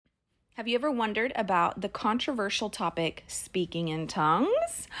Have you ever wondered about the controversial topic, speaking in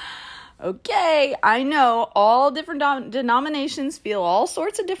tongues? Okay, I know all different denominations feel all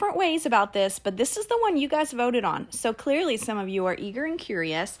sorts of different ways about this, but this is the one you guys voted on. So clearly some of you are eager and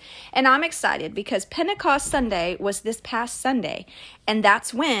curious, and I'm excited because Pentecost Sunday was this past Sunday, and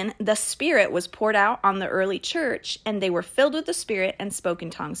that's when the Spirit was poured out on the early church, and they were filled with the Spirit and spoke in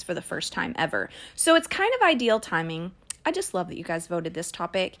tongues for the first time ever. So it's kind of ideal timing. I just love that you guys voted this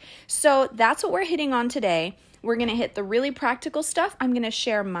topic. So that's what we're hitting on today. We're going to hit the really practical stuff. I'm going to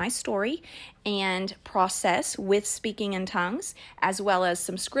share my story and process with speaking in tongues, as well as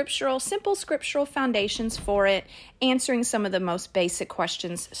some simple scriptural foundations for it, answering some of the most basic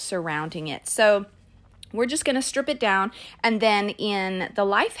questions surrounding it. So we're just going to strip it down. And then in the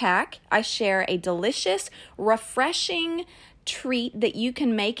life hack, I share a delicious, refreshing treat that you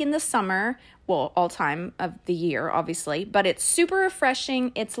can make in the summer, well, all time of the year, obviously, but it's super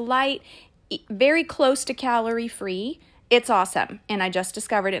refreshing. It's light, very close to calorie free. It's awesome. And I just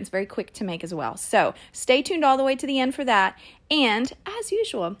discovered it's very quick to make as well. So stay tuned all the way to the end for that. And as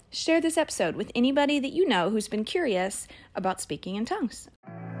usual, share this episode with anybody that you know who's been curious about speaking in tongues.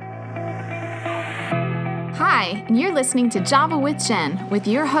 Hi, and you're listening to Java with Jen with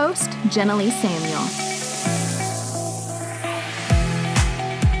your host, Jenna Lee Samuel.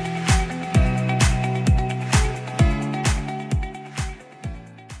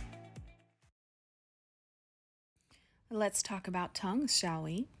 Let's talk about tongues, shall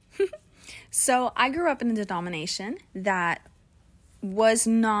we? So I grew up in a denomination that was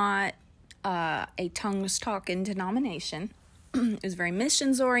not a tongues talking denomination. It was very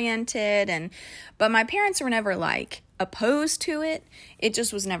missions oriented, but my parents were never like opposed to it. It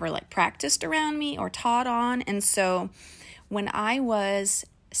just was never like practiced around me or taught on. And so when I was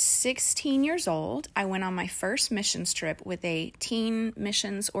 16 years old, I went on my first missions trip with a teen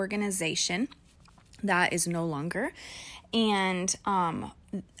missions organization that is no longer. And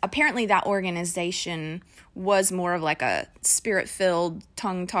apparently that organization was more of like a spirit-filled,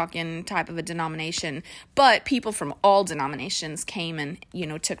 tongue-talking type of a denomination, but people from all denominations came and,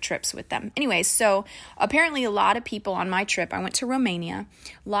 took trips with them. Anyway, so apparently a lot of people on my trip, I went to Romania,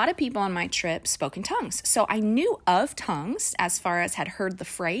 a lot of people on my trip spoke in tongues. So I knew of tongues as far as had heard the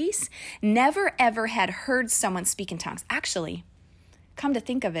phrase, never ever had heard someone speak in tongues. Actually, come to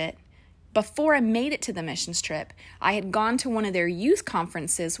think of it, before I made it to the missions trip, I had gone to one of their youth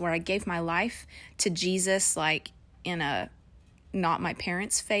conferences where I gave my life to Jesus, like in a not my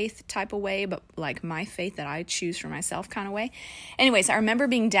parents' faith type of way, but like my faith that I choose for myself kind of way. Anyways, I remember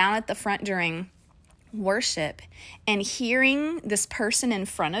being down at the front during worship and hearing this person in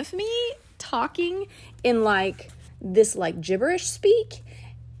front of me talking in like this like gibberish speak.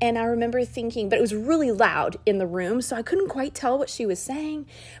 And I remember thinking, but it was really loud in the room, so I couldn't quite tell what she was saying,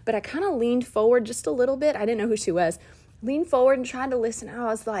 but I kind of leaned forward just a little bit. I didn't know who she was. Leaned forward and tried to listen. I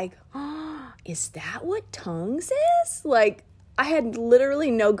was like, oh, is that what tongues is? Like, I had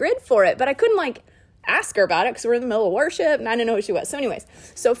literally no grid for it, but I couldn't like ask her about it because we're in the middle of worship and I didn't know who she was. So anyways,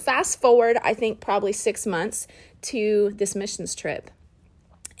 so fast forward, I think probably 6 months to this missions trip.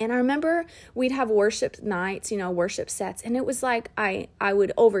 And I remember we'd have worship nights, worship sets. And it was like I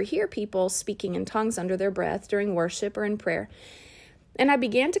would overhear people speaking in tongues under their breath during worship or in prayer. And I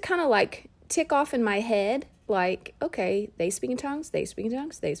began to kind of like tick off in my head, like, okay, they speak in tongues, they speak in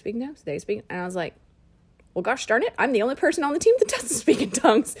tongues, they speak in tongues, they speak. And I was like, well, gosh darn it, I'm the only person on the team that doesn't speak in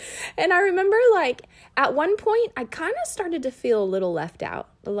tongues. And I remember like at one point, I kind of started to feel a little left out.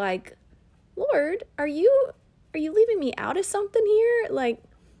 Like, Lord, are you leaving me out of something here? Like,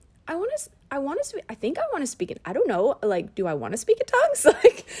 I think I want to speak it. I don't know. Like, do I want to speak in tongues?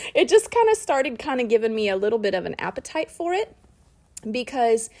 Like, it just kind of started giving me a little bit of an appetite for it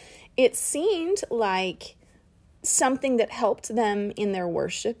because it seemed like something that helped them in their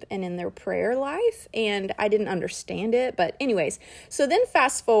worship and in their prayer life. And I didn't understand it. But anyways, so then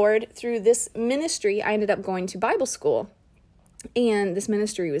fast forward through this ministry, I ended up going to Bible school. And this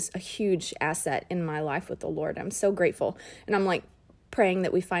ministry was a huge asset in my life with the Lord. I'm so grateful. And I'm like, praying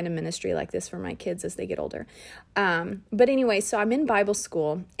that we find a ministry like this for my kids as they get older. But anyway, so I'm in Bible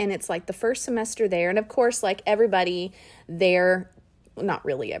school and it's like the first semester there. And of course, like everybody there, not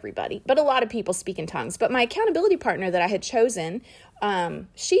really everybody, but a lot of people speak in tongues. But my accountability partner that I had chosen,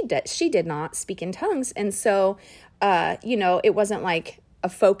 she did not speak in tongues. And so, it wasn't like a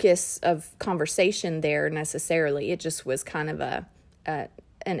focus of conversation there necessarily. It just was kind of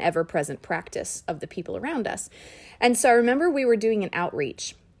an ever-present practice of the people around us. And so I remember we were doing an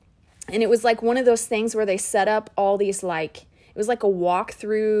outreach, and it was like one of those things where they set up all these it was like a walk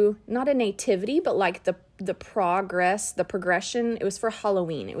through, not a nativity, but like the the progression. It was for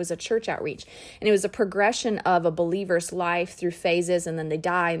Halloween. It was a church outreach, and it was a progression of a believer's life through phases, and then they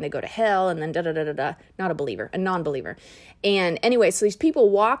die and they go to hell, and then not a believer, a non-believer. And anyway, so these people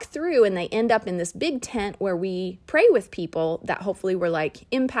walk through and they end up in this big tent where we pray with people that hopefully were like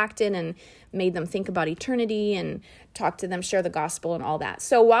impacted and made them think about eternity and talk to them, share the gospel and all that.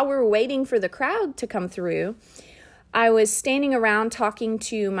 So while we were waiting for the crowd to come through, I was standing around talking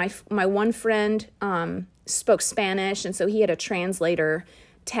to my one friend, spoke Spanish, and so he had a translator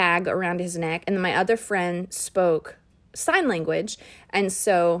tag around his neck, and then my other friend spoke sign language, and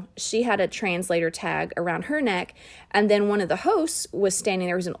so she had a translator tag around her neck, and then one of the hosts was standing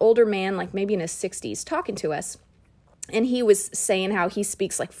there. He was an older man, like maybe in his 60s, talking to us, and he was saying how he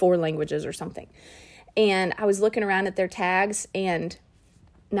speaks like 4 languages or something, and I was looking around at their tags, and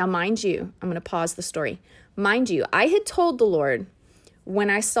now mind you, I'm going to pause the story. Mind you, I had told the Lord when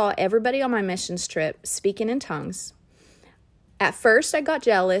I saw everybody on my missions trip speaking in tongues. At first, I got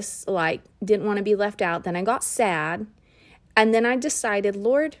jealous, like didn't want to be left out. Then I got sad. And then I decided,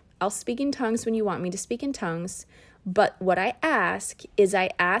 Lord, I'll speak in tongues when you want me to speak in tongues. But what I ask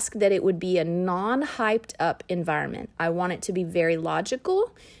that it would be a non-hyped up environment. I want it to be very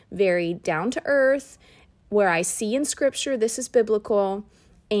logical, very down to earth, where I see in scripture this is biblical.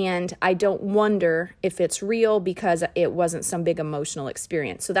 And I don't wonder if it's real because it wasn't some big emotional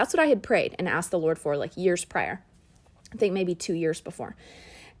experience. So that's what I had prayed and asked the Lord for like years prior. I think maybe 2 years before.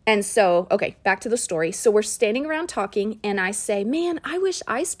 And so, okay, back to the story. So we're standing around talking and I say, man, I wish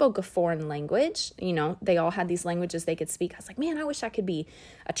I spoke a foreign language. You know, they all had these languages they could speak. I was like, man, I wish I could be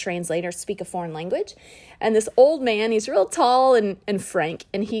a translator, speak a foreign language. And this old man, he's real tall and frank.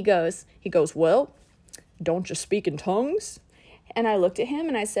 And he goes, well, don't you speak in tongues? And I looked at him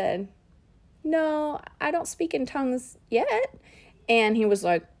and I said, no, I don't speak in tongues yet. And he was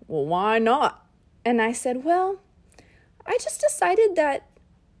like, well, why not? And I said, well, I just decided that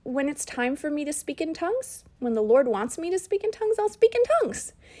when it's time for me to speak in tongues, when the Lord wants me to speak in tongues, I'll speak in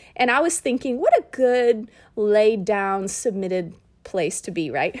tongues. And I was thinking, what a good laid down, submitted place to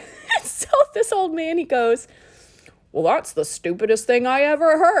be, right? So this old man, he goes, well, that's the stupidest thing I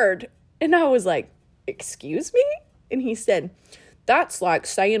ever heard. And I was like, excuse me? And he said, that's like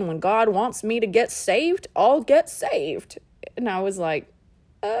saying when God wants me to get saved, I'll get saved. And I was like,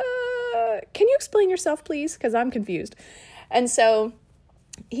 can you explain yourself, please? Because I'm confused. And so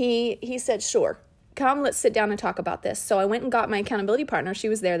he said, sure, come, let's sit down and talk about this. So I went and got my accountability partner. She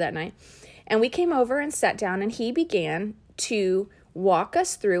was there that night. And we came over and sat down, and he began to walk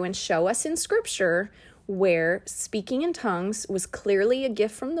us through and show us in scripture where speaking in tongues was clearly a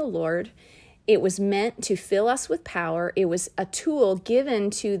gift from the Lord. It was meant to fill us with power. It was a tool given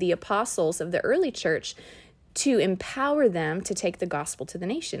to the apostles of the early church to empower them to take the gospel to the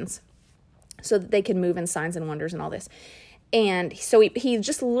nations so that they could move in signs and wonders and all this. And so he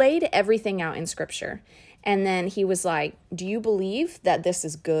just laid everything out in scripture. And then he was like, do you believe that this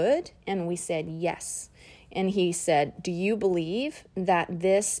is good? And we said, yes. And he said, do you believe that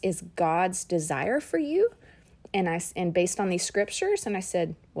this is God's desire for you? And based on these scriptures? And I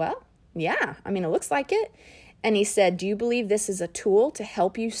said, well, yeah, I mean, it looks like it. And he said, do you believe this is a tool to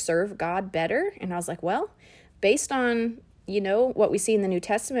help you serve God better? And I was like, well, based on, what we see in the New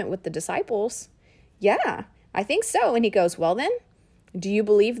Testament with the disciples, yeah, I think so. And he goes, well then, do you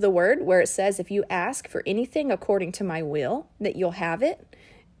believe the word where it says, if you ask for anything according to my will, that you'll have it?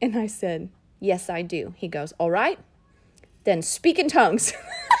 And I said, yes, I do. He goes, all right, then speak in tongues.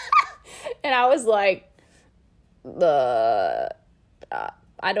 And I was like,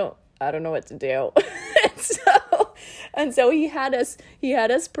 I don't know what to do. and so he had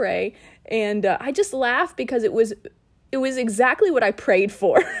us pray, and I just laughed because it was exactly what I prayed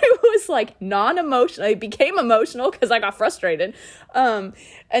for. It was like non-emotional. It became emotional because I got frustrated.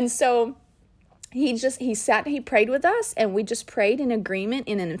 And so he sat and he prayed with us, and we just prayed in agreement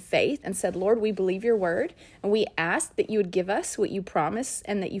and in faith and said, Lord, we believe your word, and we ask that you would give us what you promise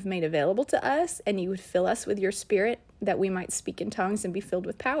and that you've made available to us, and you would fill us with your spirit that we might speak in tongues and be filled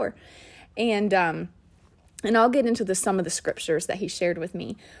with power. And I'll get into some of the scriptures that he shared with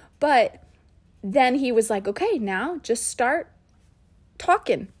me. But then he was like, okay, now just start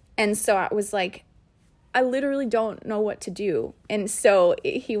talking. And so I was like, I literally don't know what to do. And so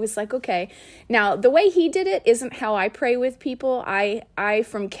he was like, okay. Now, the way he did it isn't how I pray with people. I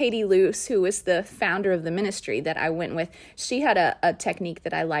from Katie Luce, who was the founder of the ministry that I went with, she had a technique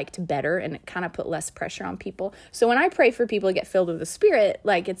that I liked better, and it kind of put less pressure on people. So when I pray for people to get filled with the Spirit,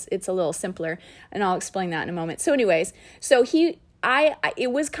 like it's a little simpler, and I'll explain that in a moment. So anyways, so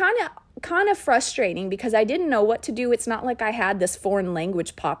it was kind of kind of frustrating because I didn't know what to do. It's not like I had this foreign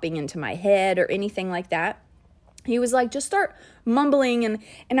language popping into my head or anything like that. He was like, just start mumbling.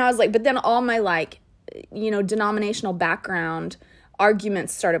 And I was like, but then all my denominational background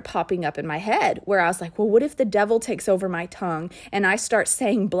arguments started popping up in my head where I was like, well, what if the devil takes over my tongue and I start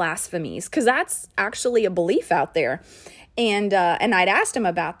saying blasphemies? Because that's actually a belief out there. And I'd asked him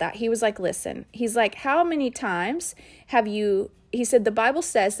about that. He was like, listen, he's like, how many times have you, he said, the Bible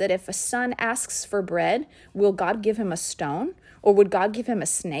says that if a son asks for bread, will God give him a stone? Or would God give him a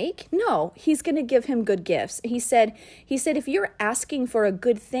snake? No, he's going to give him good gifts. He said, if you're asking for a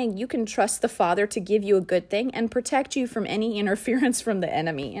good thing, you can trust the Father to give you a good thing and protect you from any interference from the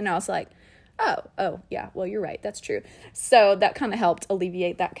enemy. And I was like, oh, yeah, well, you're right. That's true. So that kind of helped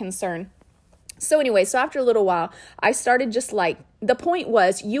alleviate that concern. So anyway, so after a little while, I started just like, the point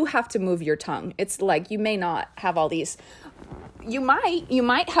was you have to move your tongue. It's like, you may not have all these, you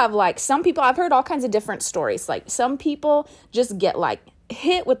might have like some people, I've heard all kinds of different stories. Like some people just get like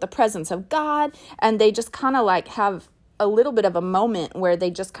hit with the presence of God and they just kind of like have a little bit of a moment where they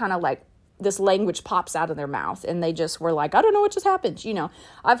just kind of like this language pops out of their mouth and they just were like, I don't know what just happened.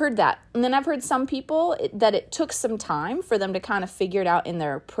 I've heard that. And then I've heard some people that it took some time for them to kind of figure it out in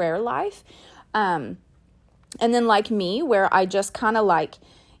their prayer life. And then like me, where I just kind of like,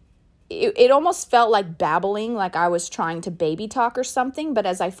 it almost felt like babbling, like I was trying to baby talk or something. But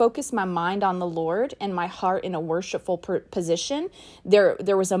as I focused my mind on the Lord and my heart in a worshipful position, there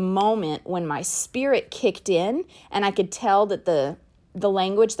was a moment when my spirit kicked in and I could tell that the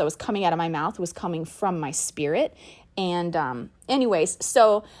language that was coming out of my mouth was coming from my spirit. And anyways,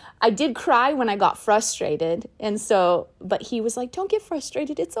 so I did cry when I got frustrated. And so, but he was like, don't get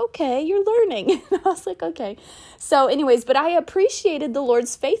frustrated. It's okay. You're learning. And I was like, okay. So anyways, but I appreciated the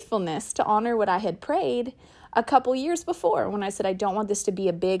Lord's faithfulness to honor what I had prayed a couple years before when I said, I don't want this to be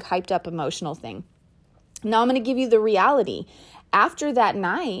a big hyped up emotional thing. Now I'm going to give you the reality. After that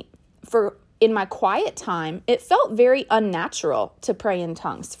night, in my quiet time, it felt very unnatural to pray in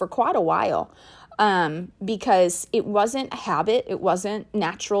tongues for quite a while. Because it wasn't a habit. It wasn't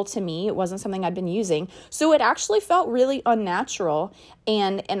natural to me. It wasn't something I'd been using. So it actually felt really unnatural.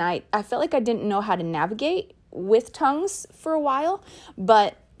 And I felt like I didn't know how to navigate with tongues for a while,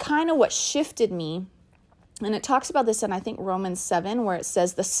 but kind of what shifted me, and it talks about this in, I think, Romans 7, where it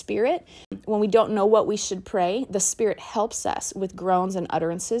says the Spirit, when we don't know what we should pray, the Spirit helps us with groans and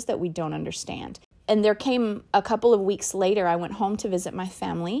utterances that we don't understand. And there came a couple of weeks later, I went home to visit my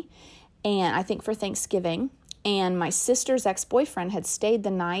family, and I think for Thanksgiving, and my sister's ex-boyfriend had stayed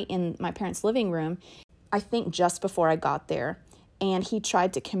the night in my parents' living room, I think just before I got there, and he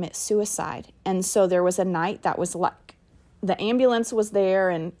tried to commit suicide. And so there was a night that was like, the ambulance was there,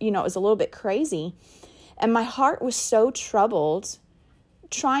 and, it was a little bit crazy. And my heart was so troubled,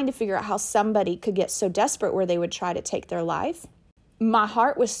 trying to figure out how somebody could get so desperate where they would try to take their life. My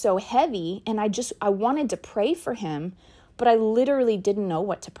heart was so heavy, and I wanted to pray for him, but I literally didn't know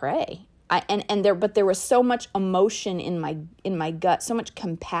what to pray. But there was so much emotion in my gut, so much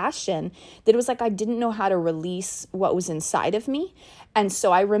compassion that it was like I didn't know how to release what was inside of me. And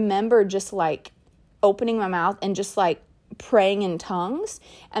so I remember just like opening my mouth and just like praying in tongues.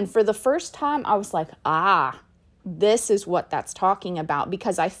 And for the first time, I was like, this is what that's talking about,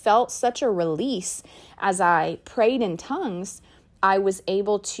 because I felt such a release as I prayed in tongues. I was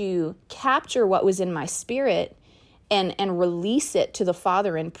able to capture what was in my spirit and release it to the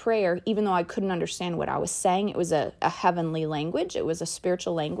Father in prayer, even though I couldn't understand what I was saying. It was a heavenly language. It was a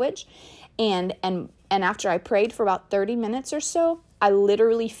spiritual language. And after I prayed for about 30 minutes or so, I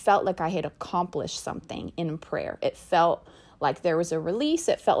literally felt like I had accomplished something in prayer. It felt like there was a release.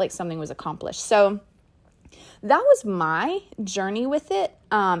 It felt like something was accomplished. So that was my journey with it.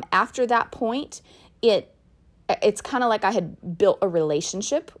 After that point, it's kind of like I had built a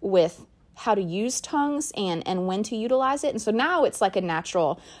relationship with how to use tongues and when to utilize it. And so now it's like a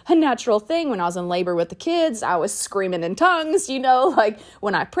natural thing. When I was in labor with the kids, I was screaming in tongues, like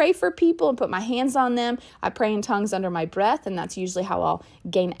when I pray for people and put my hands on them, I pray in tongues under my breath. And that's usually how I'll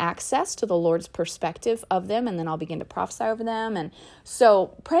gain access to the Lord's perspective of them. And then I'll begin to prophesy over them. And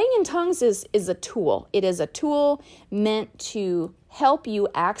so praying in tongues is a tool. It is a tool meant to help you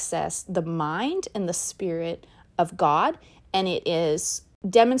access the mind and the spirit of God. And it is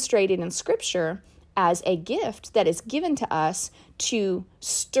demonstrated in Scripture as a gift that is given to us to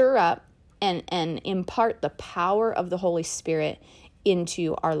stir up and impart the power of the Holy Spirit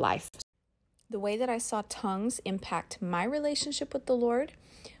into our life. The way that I saw tongues impact my relationship with the Lord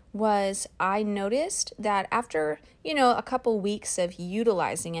was I noticed that after, a couple weeks of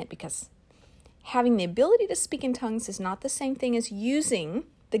utilizing it, because having the ability to speak in tongues is not the same thing as using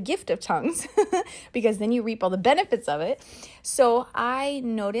the gift of tongues because then you reap all the benefits of it. So I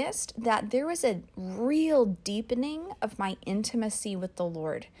noticed that there was a real deepening of my intimacy with the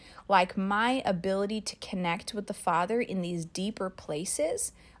Lord. Like my ability to connect with the Father in these deeper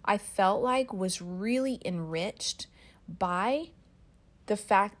places, I felt like was really enriched by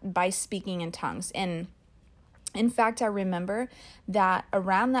speaking in tongues. And in fact, I remember that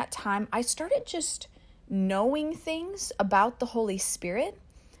around that time, I started just knowing things about the Holy Spirit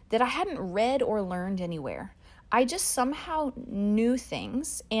that I hadn't read or learned anywhere. I just somehow knew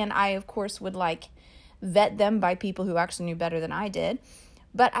things, and I, of course, would vet them by people who actually knew better than I did.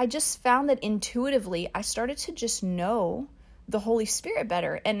 But I just found that intuitively, I started to just know the Holy Spirit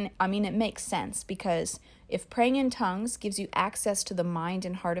better. And I mean, it makes sense because if praying in tongues gives you access to the mind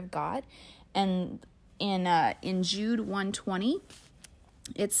and heart of God, and in Jude 1:20,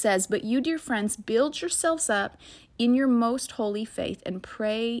 it says, "But you, dear friends, build yourselves up in your most holy faith and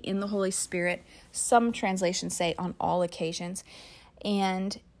pray in the Holy Spirit." Some translations say on all occasions.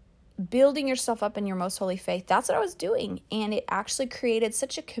 And building yourself up in your most holy faith, that's what I was doing. And it actually created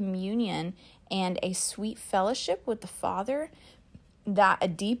such a communion and a sweet fellowship with the Father that a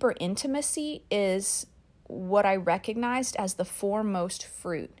deeper intimacy is what I recognized as the foremost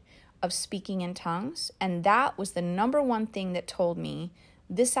fruit of speaking in tongues. And that was the number one thing that told me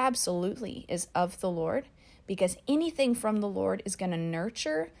this absolutely is of the Lord, because anything from the Lord is going to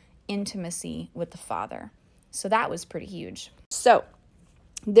nurture intimacy with the Father. So that was pretty huge. So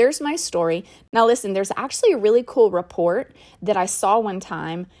there's my story. Now listen, there's actually a really cool report that I saw one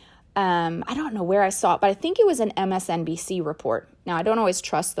time. I don't know where I saw it, but I think it was an MSNBC report. Now, I don't always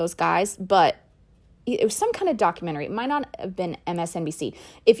trust those guys, but it was some kind of documentary. It might not have been MSNBC.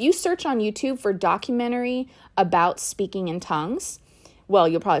 If you search on YouTube for documentary about speaking in tongues, well,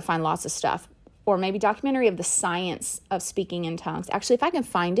 you'll probably find lots of stuff. Or maybe documentary of the science of speaking in tongues. Actually, if I can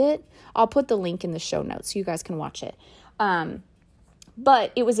find it, I'll put the link in the show notes so you guys can watch it.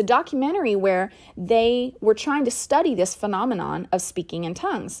 But it was a documentary where they were trying to study this phenomenon of speaking in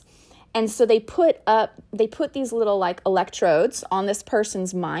tongues. And so they put these little electrodes on this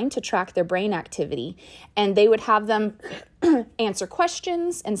person's mind to track their brain activity. And they would have them answer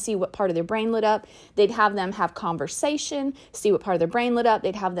questions and see what part of their brain lit up. They'd have them have conversation, see what part of their brain lit up.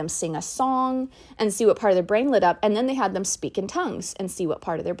 They'd have them sing a song and see what part of their brain lit up. And then they had them speak in tongues and see what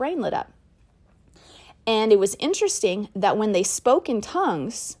part of their brain lit up. And it was interesting that when they spoke in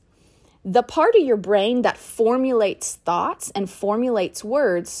tongues, the part of your brain that formulates thoughts and formulates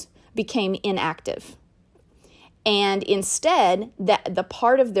words became inactive. And instead, the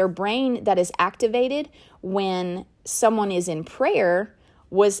part of their brain that is activated when someone is in prayer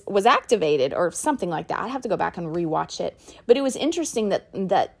was activated or something like that. I'd have to go back and rewatch it. But it was interesting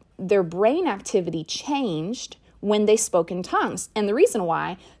that their brain activity changed when they spoke in tongues. And the reason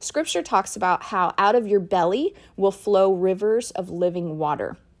why, Scripture talks about how out of your belly will flow rivers of living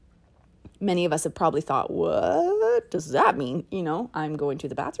water. Many of us have probably thought, what does that mean? I'm going to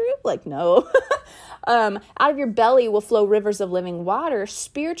the bathroom? No. Out of your belly will flow rivers of living water.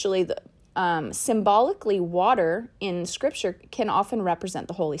 Spiritually, symbolically, water in Scripture can often represent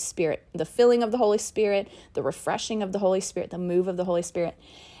the Holy Spirit, the filling of the Holy Spirit, the refreshing of the Holy Spirit, the move of the Holy Spirit.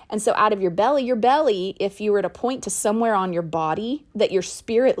 And so out of your belly, if you were to point to somewhere on your body that your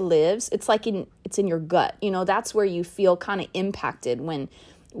spirit lives, it's in your gut. That's where you feel kind of impacted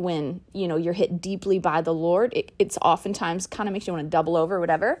when you're hit deeply by the Lord. It's oftentimes kind of makes you want to double over or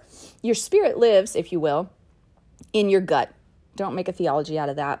whatever. Your spirit lives, if you will, in your gut. Don't make a theology out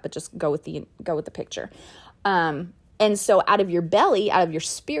of that, but just go with the picture. And so out of your belly, out of your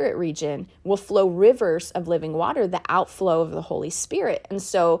spirit region, will flow rivers of living water, the outflow of the Holy Spirit. And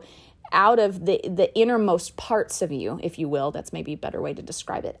so out of the innermost parts of you, if you will, that's maybe a better way to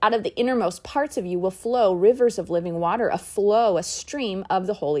describe it. Out of the innermost parts of you will flow rivers of living water, a stream of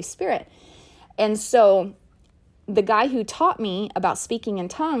the Holy Spirit. And so the guy who taught me about speaking in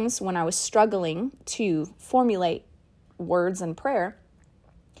tongues when I was struggling to formulate words and prayer,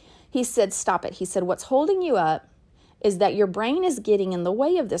 he said, stop it. He said, what's holding you up is that your brain is getting in the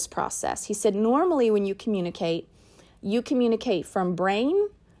way of this process. He said, normally when you communicate from brain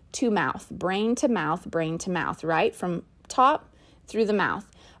to mouth, brain to mouth, right? From top through the mouth.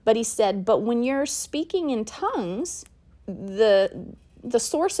 But he said, but when you're speaking in tongues, the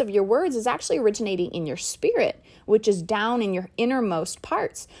source of your words is actually originating in your spirit, which is down in your innermost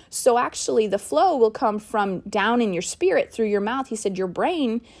parts. So actually the flow will come from down in your spirit through your mouth. He said, your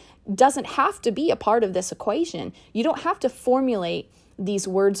brain doesn't have to be a part of this equation. You don't have to formulate these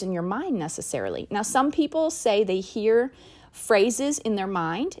words in your mind necessarily. Now, some people say they hear phrases in their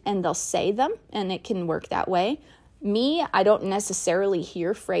mind and they'll say them, and it can work that way. Me, I don't necessarily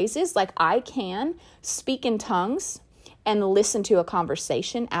hear phrases. Like, I can speak in tongues and listen to a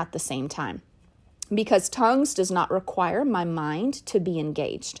conversation at the same time, because tongues does not require my mind to be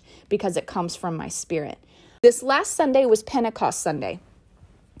engaged, because it comes from my spirit. This last Sunday was Pentecost Sunday.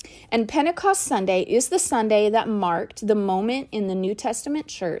 And Pentecost Sunday is the Sunday that marked the moment in the New Testament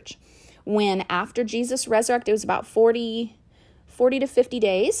church when, after Jesus resurrected, it was about 40 to 50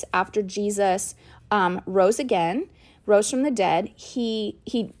 days after Jesus rose from the dead. He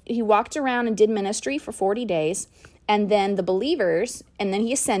walked around and did ministry for 40 days. And then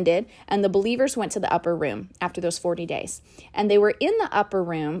he ascended, and the believers went to the upper room after those 40 days. And they were in the upper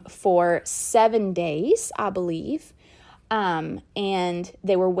room for 7 days, I believe. And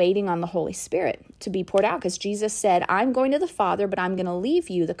they were waiting on the Holy Spirit to be poured out, because Jesus said, I'm going to the Father, but I'm going to leave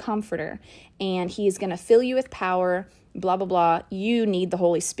you the Comforter, and he is going to fill you with power, blah, blah, blah. You need the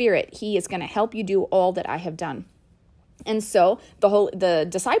Holy Spirit. He is going to help you do all that I have done. And so the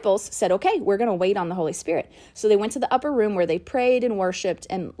disciples said, okay, we're going to wait on the Holy Spirit. So they went to the upper room where they prayed and worshiped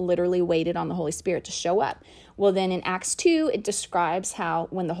and literally waited on the Holy Spirit to show up. Well, then in Acts 2, it describes how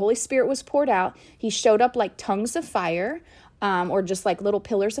when the Holy Spirit was poured out, he showed up like tongues of fire, or just like little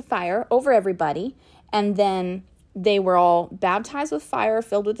pillars of fire over everybody. And then they were all baptized with fire,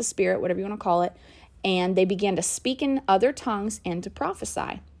 filled with the Spirit, whatever you want to call it. And they began to speak in other tongues and to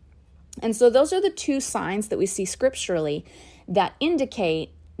prophesy. And so those are the two signs that we see scripturally that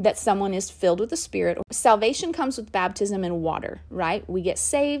indicate that someone is filled with the Spirit. Salvation comes with baptism in water, right? We get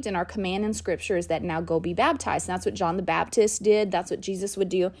saved, and our command in Scripture is that now go be baptized. And that's what John the Baptist did. That's what Jesus would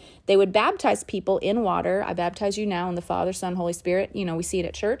do. They would baptize people in water. I baptize you now in the Father, Son, Holy Spirit. We see it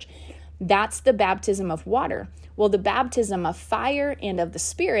at church. That's the baptism of water. Well, the baptism of fire and of the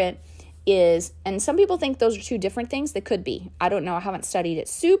Spirit is, and some people think those are two different things. They could be. I don't know. I haven't studied it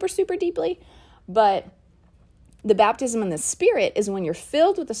super, super deeply. But the baptism in the Spirit is when you're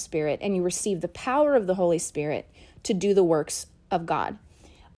filled with the Spirit and you receive the power of the Holy Spirit to do the works of God.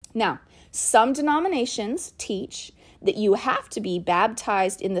 Now, some denominations teach that you have to be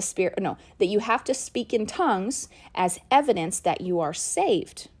baptized in the Spirit. No, that you have to speak in tongues as evidence that you are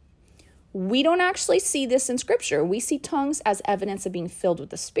saved. We don't actually see this in Scripture. We see tongues as evidence of being filled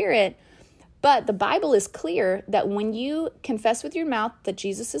with the Spirit. But the Bible is clear that when you confess with your mouth that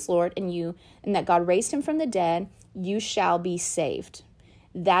Jesus is Lord and that God raised him from the dead, you shall be saved.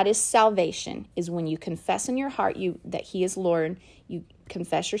 That is salvation, is when you confess in your heart that he is Lord, you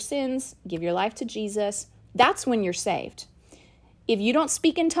confess your sins, give your life to Jesus. That's when you're saved. If you don't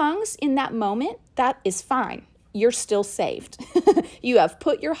speak in tongues in that moment, that is fine. You're still saved. You have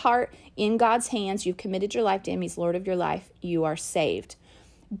put your heart in God's hands. You've committed your life to him. He's Lord of your life. You are saved.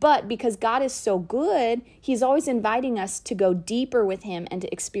 But because God is so good, he's always inviting us to go deeper with him and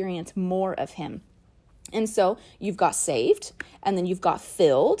to experience more of him. And so you've got saved, and then you've got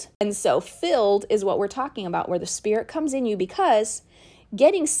filled. And so filled is what we're talking about, where the Spirit comes in you, because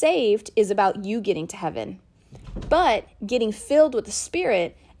getting saved is about you getting to heaven. But getting filled with the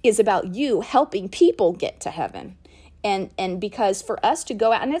Spirit is about you helping people get to heaven. And because for us to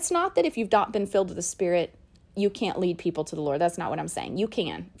go out, and it's not that if you've not been filled with the Spirit, you can't lead people to the Lord. That's not what I'm saying. You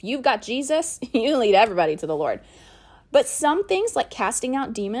can. If you've got Jesus, you lead everybody to the Lord. But some things like casting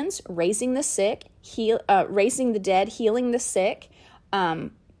out demons, raising the sick, raising the dead, healing the sick,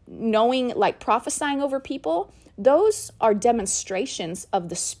 knowing, like prophesying over people, those are demonstrations of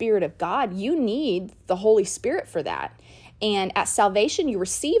the Spirit of God. You need the Holy Spirit for that. And at salvation, you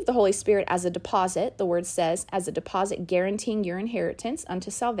receive the Holy Spirit as a deposit. The word says, as a deposit guaranteeing your inheritance unto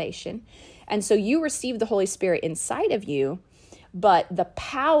salvation. And so you receive the Holy Spirit inside of you, but the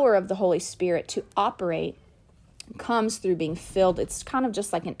power of the Holy Spirit to operate comes through being filled. It's kind of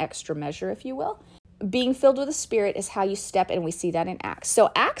just like an extra measure, if you will. Being filled with the Spirit is how you step, and we see that in Acts. So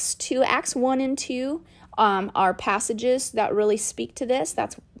Acts 1 and 2 are passages that really speak to this.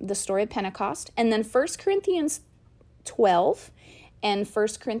 That's the story of Pentecost. And then 1 Corinthians 12 and 1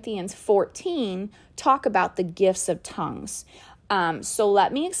 Corinthians 14 talk about the gifts of tongues. So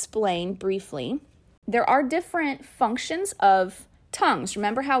let me explain briefly. There are different functions of tongues.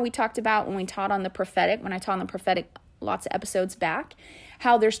 Remember how we talked about when I taught on the prophetic lots of episodes back,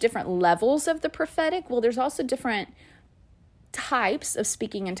 how there's different levels of the prophetic? Well, there's also different types of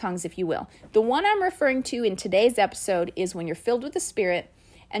speaking in tongues, if you will. The one I'm referring to in today's episode is when you're filled with the Spirit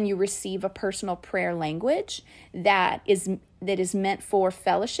and you receive a personal prayer language that is meant for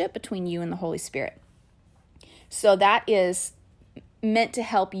fellowship between you and the Holy Spirit. So that is meant to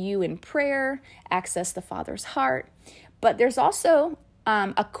help you in prayer, access the Father's heart. But there's also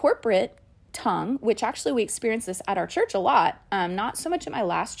a corporate tongue, which actually we experienced this at our church a lot, not so much at my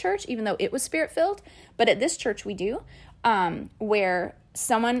last church, even though it was spirit-filled, but at this church we do, where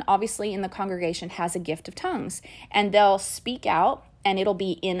someone obviously in the congregation has a gift of tongues, and they'll speak out, and it'll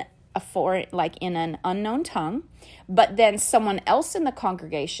be in a foreign, like in an unknown tongue, but then someone else in the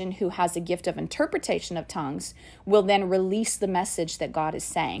congregation who has a gift of interpretation of tongues will then release the message that God is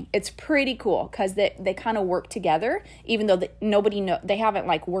saying. It's pretty cool because they kind of work together, even though they haven't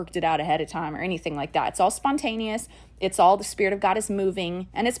like worked it out ahead of time or anything like that. It's all spontaneous. It's all the Spirit of God is moving,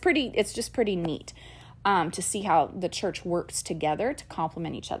 and it's just pretty neat to see how the church works together to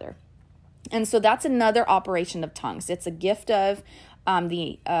complement each other. And so that's another operation of tongues. It's a gift of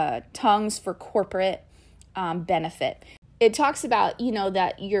the tongues for corporate benefit. It talks about,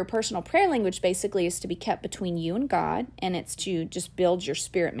 that your personal prayer language basically is to be kept between you and God, and it's to just build your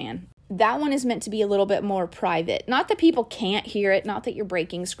spirit man. That one is meant to be a little bit more private. Not that people can't hear it, not that you're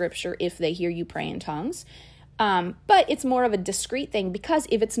breaking scripture if they hear you pray in tongues, but it's more of a discreet thing, because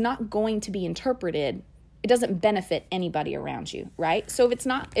if it's not going to be interpreted, it doesn't benefit anybody around you, right? So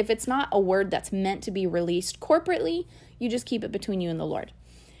if it's not a word that's meant to be released corporately, you just keep it between you and the Lord.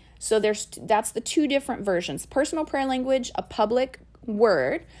 So that's the two different versions. Personal prayer language, a public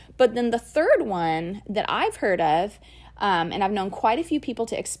word, but then the third one that I've heard of, and I've known quite a few people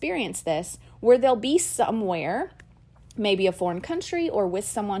to experience this, where they'll be somewhere, maybe a foreign country or with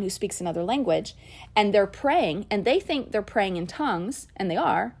someone who speaks another language, and they're praying, and they think they're praying in tongues, and they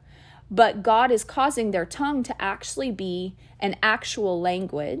are, but God is causing their tongue to actually be an actual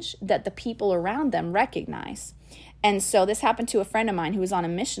language that the people around them recognize. And so this happened to a friend of mine who was on a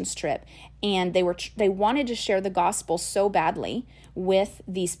missions trip, and they wanted to share the gospel so badly with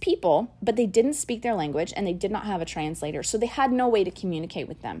these people, but they didn't speak their language and they did not have a translator. So they had no way to communicate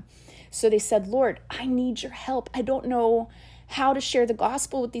with them. So they said, Lord, I need your help. I don't know how to share the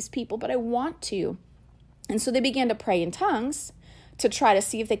gospel with these people, but I want to. And so they began to pray in tongues to try to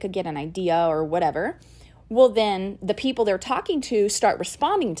see if they could get an idea or whatever. Well, then the people they're talking to start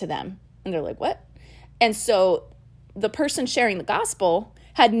responding to them. And they're like, what? And so the person sharing the gospel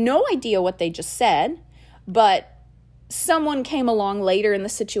had no idea what they just said, but someone came along later in the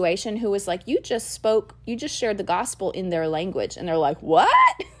situation who was like, you just shared the gospel in their language. And they're like, what?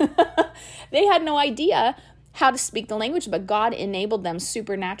 They had no idea how to speak the language, but God enabled them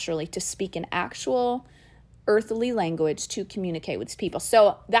supernaturally to speak an actual earthly language to communicate with people.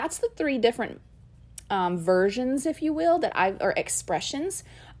 So that's the three different versions, if you will, or expressions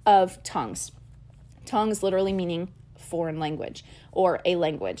of tongues. Tongues literally meaning foreign language or a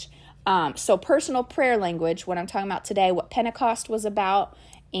language. So personal prayer language, what I'm talking about today, what Pentecost was about,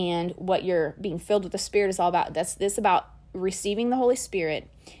 and what you're being filled with the Spirit is all about. This about receiving the Holy Spirit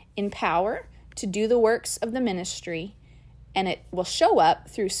in power to do the works of the ministry, and it will show up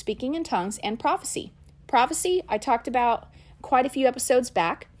through speaking in tongues and prophecy. Prophecy, I talked about quite a few episodes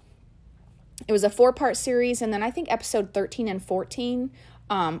back. It was a 4-part series, and then I think episode 13 and 14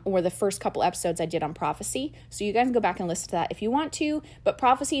 were the first couple episodes I did on prophecy. So you guys can go back and listen to that if you want to. But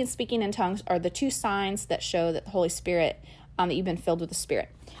prophecy and speaking in tongues are the two signs that show that the Holy Spirit, that you've been filled with the Spirit.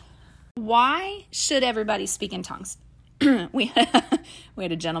 Why should everybody speak in tongues? We had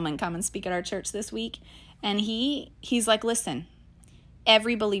a gentleman come and speak at our church this week, and he's like, listen,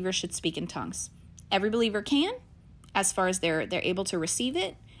 every believer should speak in tongues. Every believer can, as far as they're able to receive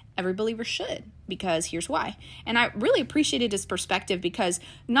it. Every believer should, because here's why. And I really appreciated his perspective, because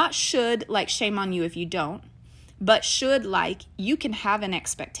not should like shame on you if you don't, but should like you can have an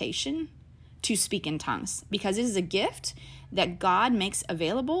expectation to speak in tongues, because it is a gift that God makes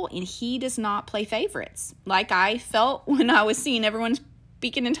available, and he does not play favorites. Like I felt when I was seeing everyone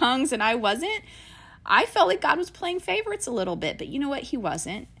speaking in tongues and I wasn't. I felt like God was playing favorites a little bit, but you know what? He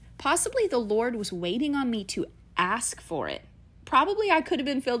wasn't. Possibly the Lord was waiting on me to ask for it. Probably I could have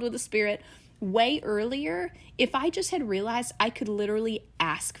been filled with the Spirit way earlier if I just had realized I could literally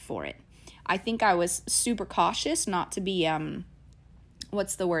ask for it. I think I was super cautious not to be, a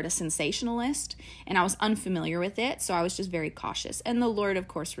sensationalist, and I was unfamiliar with it, so I was just very cautious, and the Lord, of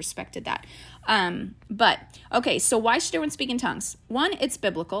course, respected that. But, okay, so why should everyone speak in tongues? One, it's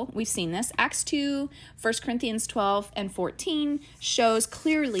biblical. We've seen this. Acts 2, 1 Corinthians 12 and 14 shows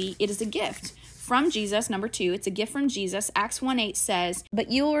clearly it is a gift from Jesus. Number 2, it's a gift from Jesus. Acts 1:8 says, but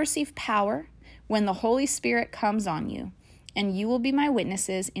you will receive power when the Holy Spirit comes on you, and you will be my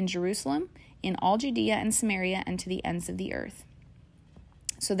witnesses in Jerusalem, in all Judea and Samaria, and to the ends of the earth.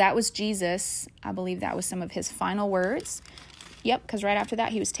 So that was Jesus. I believe that was some of his final words. Yep, because right after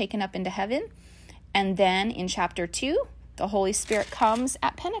that, he was taken up into heaven. And then in chapter 2, the Holy Spirit comes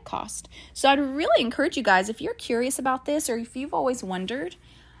at Pentecost. So I'd really encourage you guys, if you're curious about this, or if you've always wondered,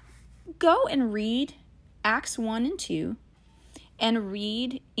 go and read Acts 1 and 2 and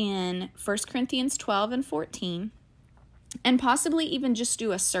read in 1 Corinthians 12 and 14, and possibly even just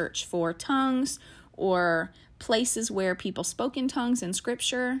do a search for tongues or places where people spoke in tongues in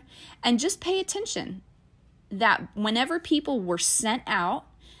Scripture, and just pay attention that whenever people were sent out,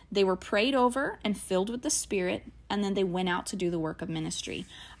 they were prayed over and filled with the Spirit, and then they went out to do the work of ministry.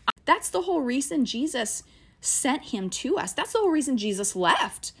 That's the whole reason Jesus sent him to us. That's the whole reason Jesus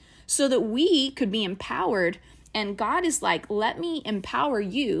left, so that we could be empowered. And God is like, let me empower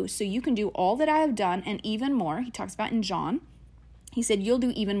you so you can do all that I have done and even more. He talks about in John. He said, you'll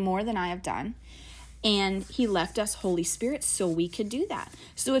do even more than I have done. And he left us Holy Spirit so we could do that.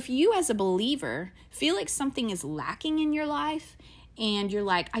 So if you as a believer feel like something is lacking in your life and you're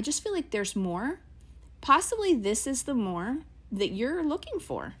like, I just feel like there's more, possibly this is the more that you're looking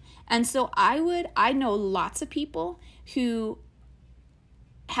for. And so I know lots of people who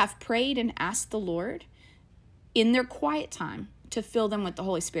have prayed and asked the Lord in their quiet time to fill them with the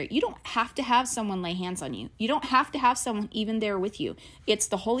Holy Spirit. You don't have to have someone lay hands on you. You don't have to have someone even there with you. It's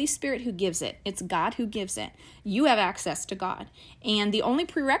the Holy Spirit who gives it. It's God who gives it. You have access to God. And the only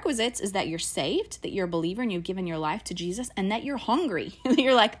prerequisites is that you're saved, that you're a believer and you've given your life to Jesus, and that you're hungry. That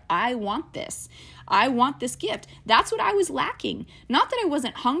you're like, I want this. I want this gift. That's what I was lacking. Not that I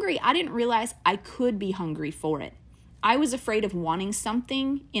wasn't hungry. I didn't realize I could be hungry for it. I was afraid of wanting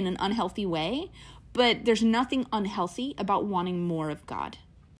something in an unhealthy way, but there's nothing unhealthy about wanting more of God.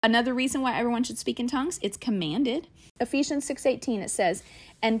 Another reason why everyone should speak in tongues, it's commanded. Ephesians 6:18, it says,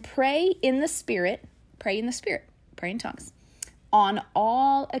 and pray in the Spirit, pray in tongues, on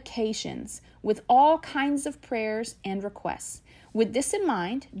all occasions, with all kinds of prayers and requests. With this in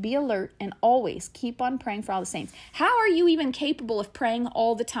mind, be alert and always keep on praying for all the saints. How are you even capable of praying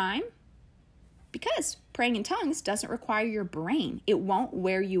all the time? Because praying in tongues doesn't require your brain. It won't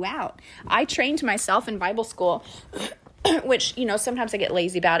wear you out. I trained myself in Bible school, which, sometimes I get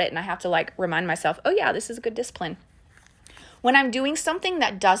lazy about it and I have to remind myself, oh yeah, this is a good discipline. When I'm doing something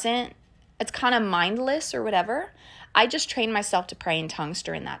that it's kind of mindless or whatever, I just train myself to pray in tongues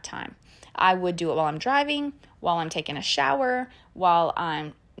during that time. I would do it while I'm driving, while I'm taking a shower, while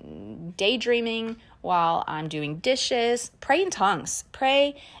I'm daydreaming, while I'm doing dishes. Pray in tongues.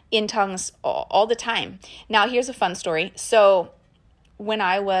 Pray in tongues all the time. Now, here's a fun story. So when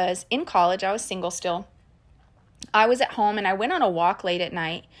I was in college, I was single still. I was at home and I went on a walk late at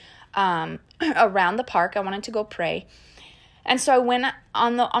night around the park. I wanted to go pray. And so I went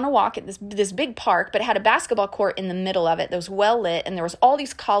on a walk at this big park, but it had a basketball court in the middle of it that was well lit, and there was all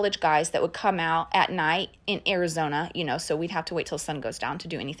these college guys that would come out at night in Arizona, so we'd have to wait till the sun goes down to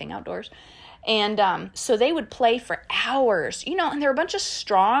do anything outdoors. And so they would play for hours, and there were a bunch of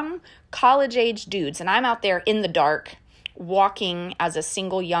strong college-age dudes, and I'm out there in the dark walking as a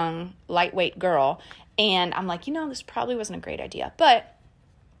single young lightweight girl, and I'm like, this probably wasn't a great idea, but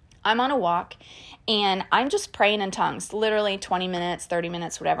I'm on a walk and I'm just praying in tongues, literally 20 minutes, 30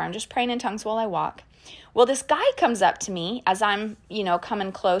 minutes, whatever. I'm just praying in tongues while I walk. Well, this guy comes up to me as I'm,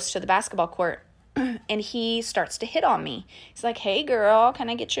 coming close to the basketball court, and he starts to hit on me. He's like, hey girl, can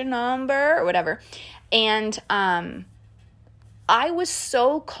I get your number or whatever? And I was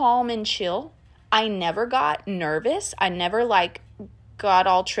so calm and chill. I never got nervous. I never got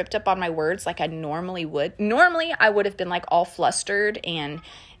all tripped up on my words like I normally would. Normally I would have been all flustered and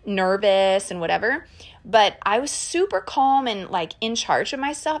nervous and whatever, but I was super calm and in charge of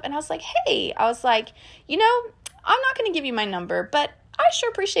myself. And I was like, hey, I'm not going to give you my number, but I sure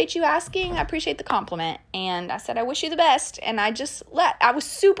appreciate you asking. I appreciate the compliment. And I said, I wish you the best. And I was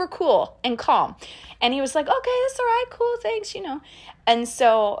super cool and calm. And he was like, okay, that's all right. Cool. Thanks. And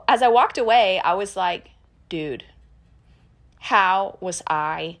so as I walked away, I was like, dude, how was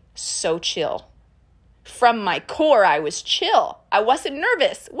I so chill? From my core, I was chill. I wasn't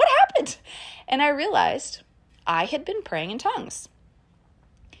nervous. What happened? And I realized I had been praying in tongues.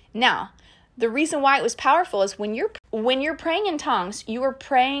 Now, the reason why it was powerful is when you're praying in tongues, you are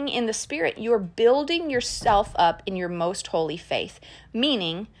praying in the Spirit. You are building yourself up in your most holy faith,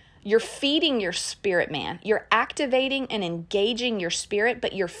 meaning you're feeding your spirit, man. You're activating and engaging your spirit,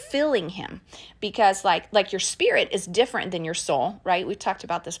 but you're filling him, because like your spirit is different than your soul, right? We've talked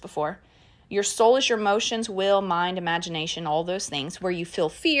about this before. Your soul is your emotions, will, mind, imagination, all those things. Where you feel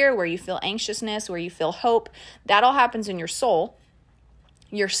fear, where you feel anxiousness, where you feel hope, that all happens in your soul.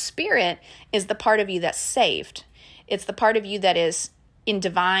 Your spirit is the part of you that's saved. It's the part of you that is in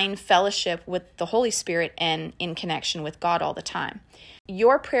divine fellowship with the Holy Spirit and in connection with God all the time.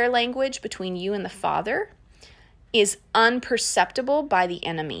 Your prayer language between you and the Father is unperceptible by the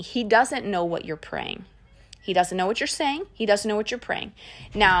enemy. He doesn't know what you're praying. He doesn't know what you're saying. He doesn't know what you're praying.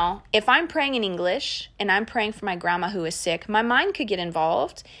 Now, if I'm praying in English and I'm praying for my grandma who is sick, my mind could get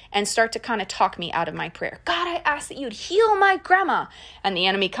involved and start to kind of talk me out of my prayer. God, I ask that you'd heal my grandma. And the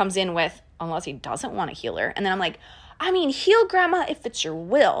enemy comes in with, unless he doesn't want to heal her. And then I'm like, heal grandma if it's your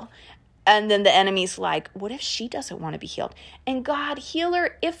will. And then the enemy's like, what if she doesn't want to be healed? And God, heal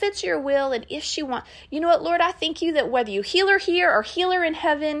her if it's your will and if she wants. You know what, Lord, I thank you that whether you heal her here or heal her in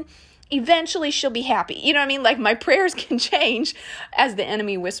heaven, eventually she'll be happy. You know what I mean? Like my prayers can change as the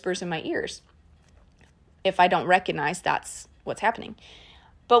enemy whispers in my ears if I don't recognize that's what's happening.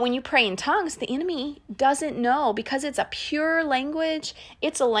 But when you pray in tongues, the enemy doesn't know, because it's a pure language.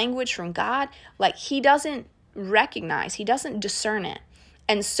 It's a language from God. Like he doesn't recognize, he doesn't discern it.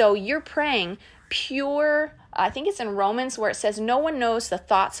 And so you're praying pure, I think it's in Romans where it says, no one knows the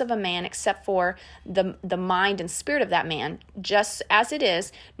thoughts of a man except for the mind and spirit of that man. Just as it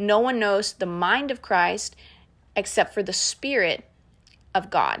is, no one knows the mind of Christ except for the spirit of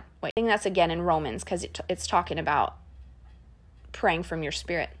God. Wait, I think that's again in Romans, because it's talking about praying from your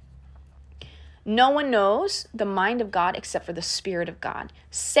spirit. No one knows the mind of God except for the Spirit of God.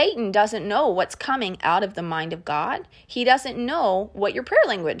 Satan doesn't know what's coming out of the mind of God. He doesn't know what your prayer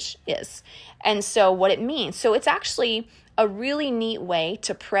language is and so what it means. So it's actually a really neat way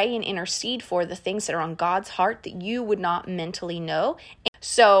to pray and intercede for the things that are on God's heart that you would not mentally know.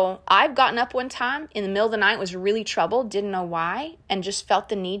 So I've gotten up one time in the middle of the night, was really troubled, didn't know why, and just felt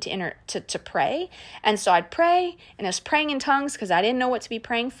the need to pray. And so I'd pray, and I was praying in tongues because I didn't know what to be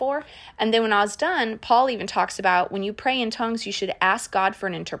praying for. And then when I was done, Paul even talks about when you pray in tongues, you should ask God for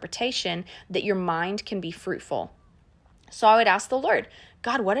an interpretation that your mind can be fruitful. So I would ask the Lord,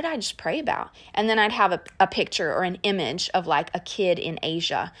 God, what did I just pray about? And then I'd have a picture or an image of like a kid in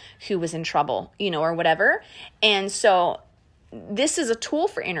Asia who was in trouble, or whatever. And so this is a tool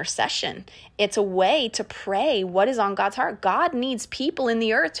for intercession. It's a way to pray what is on God's heart. God needs people in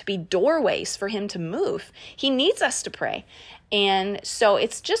the earth to be doorways for him to move. He needs us to pray. And so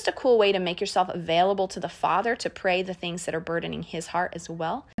it's just a cool way to make yourself available to the Father to pray the things that are burdening his heart as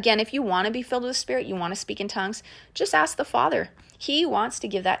well. Again, if you want to be filled with the Spirit, you want to speak in tongues, just ask the Father. He wants to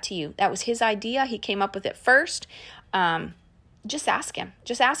give that to you. That was his idea. He came up with it first. Just ask him.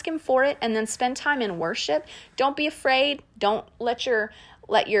 Just ask him for it, and then spend time in worship. Don't be afraid. Don't let your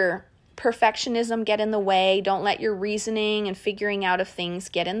perfectionism get in the way. Don't let your reasoning and figuring out of things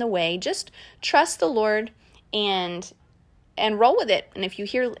get in the way. Just trust the Lord and roll with it. And if you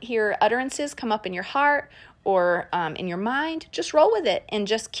hear utterances come up in your heart or in your mind, just roll with it and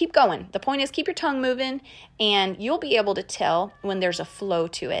just keep going. The point is, keep your tongue moving, and you'll be able to tell when there's a flow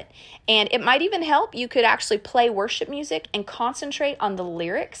to it. And it might even help. You could actually play worship music and concentrate on the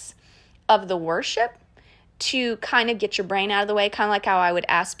lyrics of the worship to kind of get your brain out of the way, kind of like how I would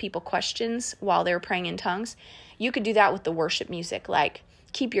ask people questions while they were praying in tongues. You could do that with the worship music, like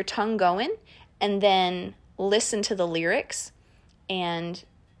keep your tongue going and then listen to the lyrics, and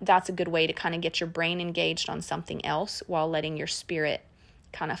that's a good way to kind of get your brain engaged on something else while letting your spirit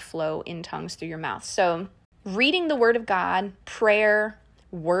kind of flow in tongues through your mouth. So reading the Word of God, prayer,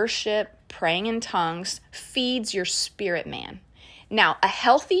 worship, praying in tongues feeds your spirit, man. Now, a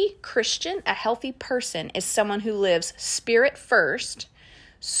healthy Christian, a healthy person is someone who lives spirit first,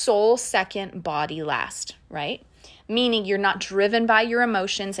 soul second, body last, right? Meaning you're not driven by your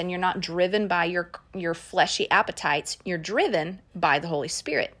emotions and you're not driven by your fleshy appetites. You're driven by the Holy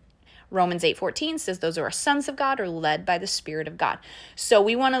Spirit. Romans 8:14 says those who are sons of God are led by the Spirit of God. So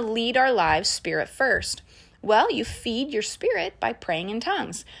we want to lead our lives spirit first. Well, you feed your spirit by praying in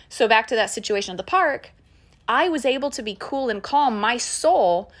tongues. So back to that situation at the park, I was able to be cool and calm. My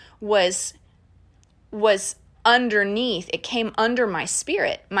soul was underneath. It came under my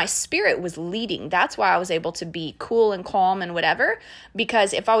spirit. My spirit was leading. That's why I was able to be cool and calm and whatever.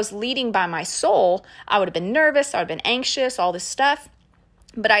 Because if I was leading by my soul, I would have been nervous. I would have been anxious, all this stuff.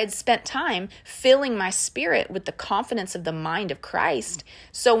 But I had spent time filling my spirit with the confidence of the mind of Christ.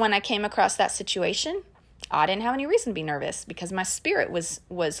 So when I came across that situation, I didn't have any reason to be nervous because my spirit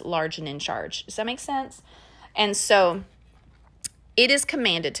was large and in charge. Does that make sense? And so it is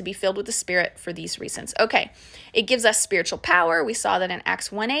commanded to be filled with the Spirit for these reasons. Okay, it gives us spiritual power. We saw that in Acts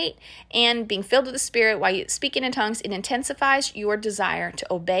 1:8. And being filled with the Spirit while you speaking in tongues, it intensifies your desire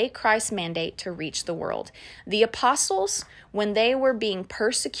to obey Christ's mandate to reach the world. The apostles, when they were being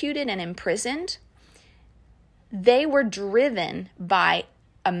persecuted and imprisoned, they were driven by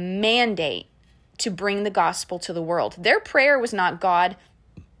a mandate to bring the gospel to the world. Their prayer was not, God,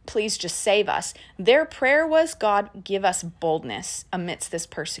 please just save us. Their prayer was, God, give us boldness amidst this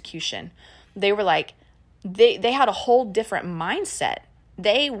persecution. They were like, they had a whole different mindset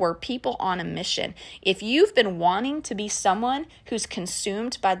They were people on a mission. If you've been wanting to be someone who's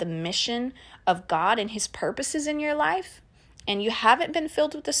consumed by the mission of God and his purposes in your life, and you haven't been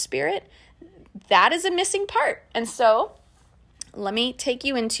filled with the Spirit, that is a missing part. And so let me take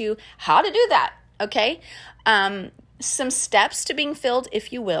you into how to do that, okay? Some steps to being filled,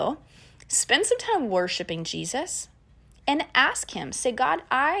 if you will. Spend some time worshiping Jesus and ask him. Say, God,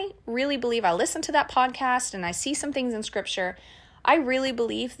 I really believe, I listened to that podcast and I see some things in scripture. I really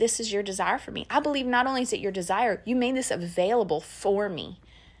believe this is your desire for me. I believe not only is it your desire, you made this available for me.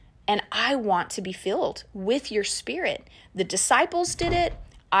 And I want to be filled with your Spirit. The disciples did it.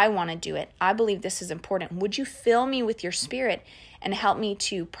 I want to do it. I believe this is important. Would you fill me with your Spirit and help me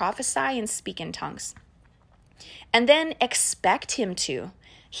to prophesy and speak in tongues? And then expect him to.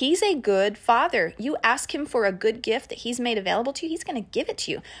 He's a good father. You ask him for a good gift that he's made available to you, he's going to give it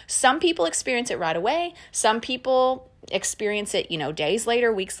to you. Some people experience it right away. Some people experience it, days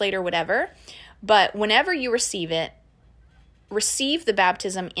later, weeks later, whatever. But whenever you receive it, receive the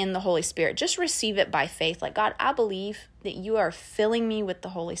baptism in the Holy Spirit. Just receive it by faith. Like, God, I believe that you are filling me with the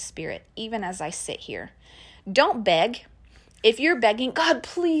Holy Spirit, even as I sit here. Don't beg. If you're begging, God,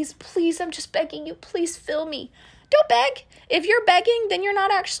 please, I'm just begging you, please fill me. Don't beg. If you're begging, then you're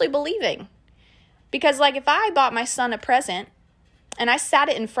not actually believing. Because if I bought my son a present and I sat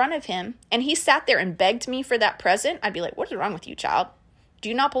it in front of him and he sat there and begged me for that present, I'd be like, what is wrong with you, child? Do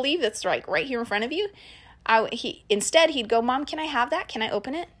you not believe that's right here in front of you? Instead, he'd go, Mom, can I have that? Can I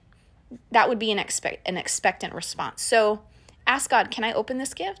open it? That would be an expectant response. So ask God, can I open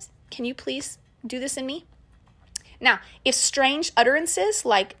this gift? Can you please do this in me? Now, if strange utterances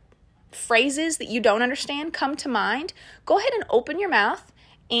like phrases that you don't understand come to mind, go ahead and open your mouth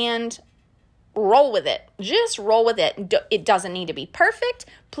and roll with it. Just roll with it. It doesn't need to be perfect.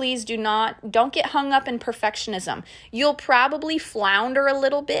 Please don't get hung up in perfectionism. You'll probably flounder a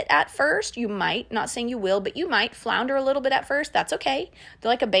little bit at first. You might, not saying you will, but you might flounder a little bit at first. That's okay.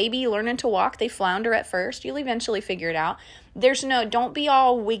 They're like a baby learning to walk. They flounder at first. You'll eventually figure it out. Don't be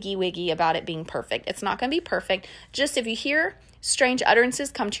all wiggy about it being perfect. It's not going to be perfect. Just if you hear strange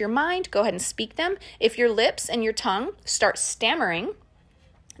utterances come to your mind, go ahead and speak them. If your lips and your tongue start stammering,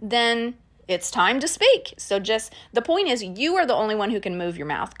 then it's time to speak. So the point is, you are the only one who can move your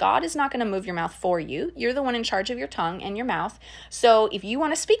mouth. God is not going to move your mouth for you. You're the one in charge of your tongue and your mouth. So if you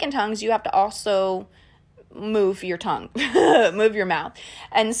want to speak in tongues, you have to also move your tongue, move your mouth.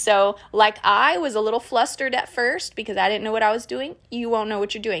 And so I was a little flustered at first because I didn't know what I was doing. You won't know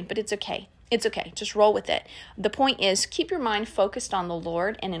what you're doing, but it's okay. It's okay. Just roll with it. The point is, keep your mind focused on the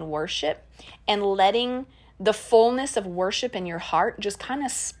Lord and in worship, and letting the fullness of worship in your heart just kind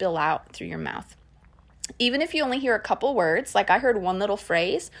of spill out through your mouth. Even if you only hear a couple words, I heard one little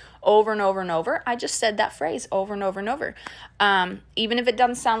phrase over and over and over, I just said that phrase over and over and over. Even if it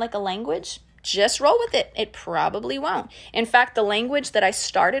doesn't sound like a language, just roll with it. It probably won't. In fact, the language that I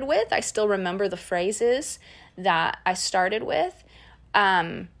started with, I still remember the phrases that I started with.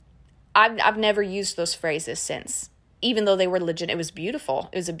 I've never used those phrases since, even though they were legit. It was beautiful.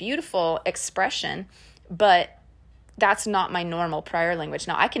 It was a beautiful expression, but that's not my normal prayer language.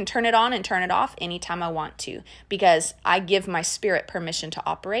 Now, I can turn it on and turn it off anytime I want to, because I give my spirit permission to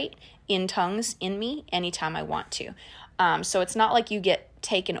operate in tongues in me anytime I want to. So it's not like you get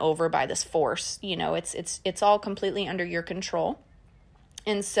taken over by this force. It's all completely under your control.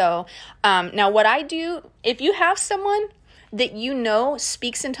 And so now what I do, if you have someone that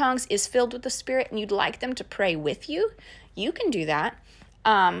speaks in tongues, is filled with the Spirit, and you'd like them to pray with you, you can do that.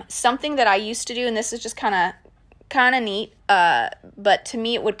 Something that I used to do, and this is just kind of neat, but to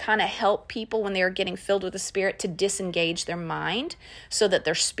me it would kind of help people when they were getting filled with the Spirit to disengage their mind so that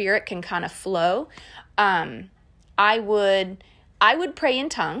their spirit can kind of flow. I would pray in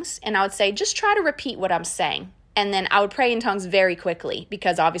tongues, and I would say, just try to repeat what I'm saying. And then I would pray in tongues very quickly,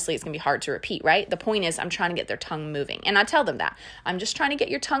 because obviously it's going to be hard to repeat, right? The point is, I'm trying to get their tongue moving. And I tell them that. I'm just trying to get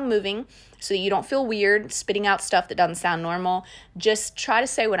your tongue moving so you don't feel weird spitting out stuff that doesn't sound normal. Just try to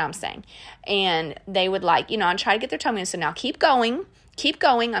say what I'm saying. And they would I'd try to get their tongue moving. So now keep going.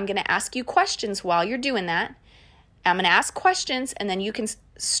 I'm going to ask you questions while you're doing that. I'm going to ask questions, and then you can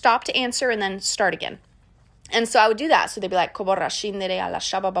stop to answer and then start again. And so I would do that. So they'd be like, they'd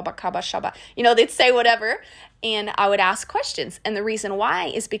say whatever. And I would ask questions. And the reason why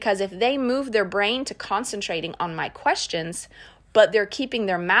is because if they move their brain to concentrating on my questions, but they're keeping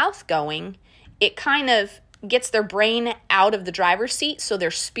their mouth going, it kind of gets their brain out of the driver's seat so their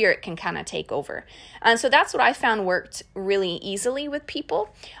spirit can kind of take over. And so that's what I found worked really easily with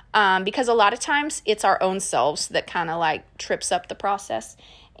people, because a lot of times it's our own selves that kind of trips up the process.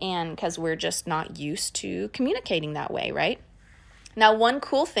 And because we're just not used to communicating that way, right? Now, one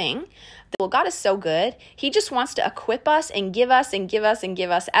cool thing, well, God is so good. He just wants to equip us and give us and give us and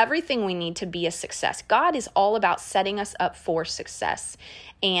give us everything we need to be a success. God is all about setting us up for success.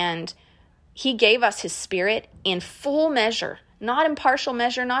 And he gave us his Spirit in full measure, not in partial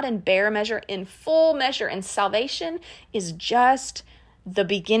measure, not in bare measure, in full measure. And salvation is just the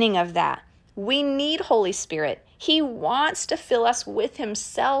beginning of that. We need Holy Spirit. He wants to fill us with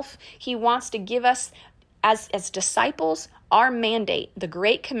himself. He wants to give us, as disciples, our mandate, the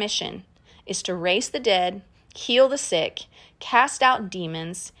Great Commission, is to raise the dead, heal the sick, cast out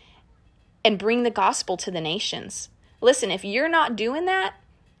demons, and bring the gospel to the nations. Listen, if you're not doing that,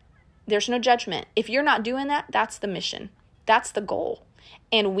 there's no judgment. If you're not doing that, that's the mission. That's the goal.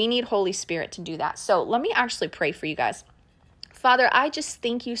 And we need Holy Spirit to do that. So let me actually pray for you guys. Father, I just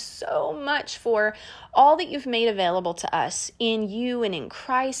thank you so much for all that you've made available to us in you and in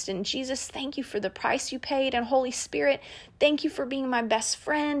Christ. And Jesus, thank you for the price you paid. And Holy Spirit, thank you for being my best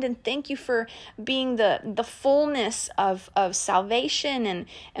friend. And thank you for being the fullness of salvation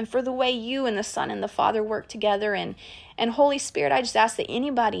and for the way you and the Son and the Father work together. And Holy Spirit, I just ask that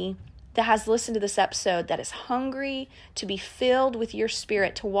anybody that has listened to this episode that is hungry to be filled with your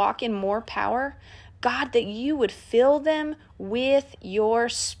Spirit, to walk in more power, God, that you would fill them with your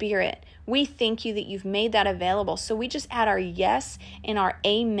Spirit. We thank you that you've made that available. So we just add our yes and our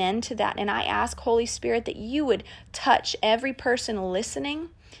amen to that. And I ask, Holy Spirit, that you would touch every person listening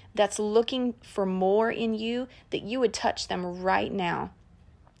that's looking for more in you, that you would touch them right now,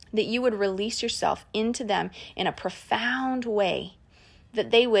 that you would release yourself into them in a profound way, that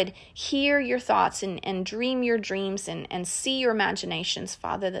they would hear your thoughts and dream your dreams and see your imaginations,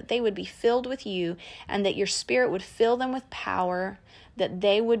 Father, that they would be filled with you and that your Spirit would fill them with power, that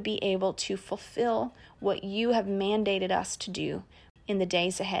they would be able to fulfill what you have mandated us to do in the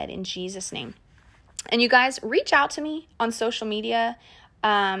days ahead, in Jesus' name. And you guys, reach out to me on social media.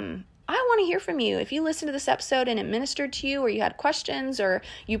 I want to hear from you. If you listened to this episode and it ministered to you, or you had questions, or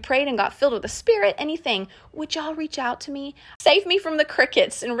you prayed and got filled with the Spirit, anything, would y'all reach out to me? Save me from the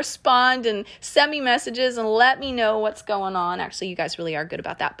crickets and respond and send me messages and let me know what's going on. Actually, you guys really are good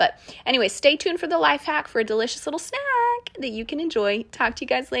about that. But anyway, stay tuned for the life hack for a delicious little snack that you can enjoy. Talk to you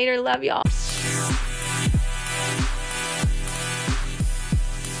guys later. Love y'all.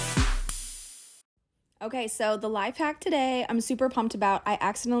 Okay, so the life hack today, I'm super pumped about. I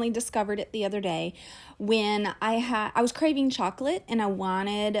accidentally discovered it the other day when I was craving chocolate and I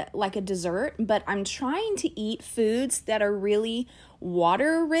wanted like a dessert, but I'm trying to eat foods that are really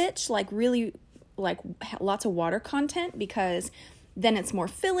water rich, like lots of water content, because then it's more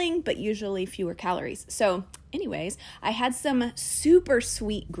filling, but usually fewer calories. So anyways, I had some super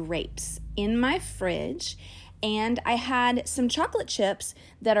sweet grapes in my fridge, and I had some chocolate chips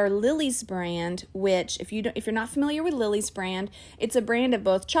that are Lily's brand, which if you're not familiar with Lily's brand, it's a brand of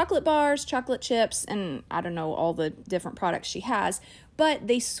both chocolate bars, chocolate chips, and I don't know all the different products she has, but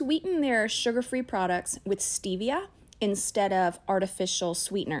they sweeten their sugar-free products with stevia instead of artificial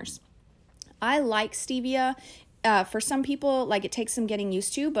sweeteners. I like stevia. For some people, like, it takes some getting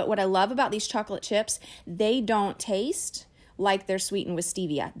used to, but what I love about these chocolate chips, they don't taste like they're sweetened with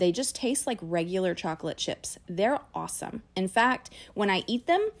stevia. They just taste like regular chocolate chips. They're awesome. In fact, when I eat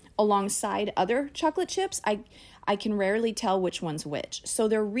them alongside other chocolate chips, I can rarely tell which one's which. So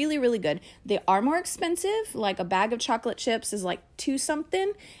they're really, really good. They are more expensive. Like a bag of chocolate chips is like $2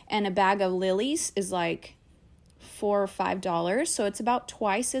 something, and a bag of Lily's is like $4 or $5. So it's about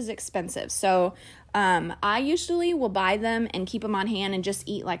twice as expensive. So I usually will buy them and keep them on hand and just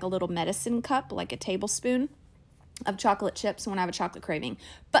eat like a little medicine cup, like a tablespoon of chocolate chips when I have a chocolate craving.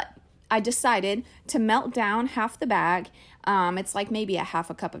 But I decided to melt down half the bag. It's like maybe a half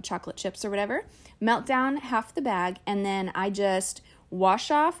a cup of chocolate chips or whatever. Melt down half the bag, and then I just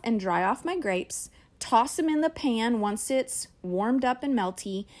wash off and dry off my grapes, toss them in the pan once it's warmed up and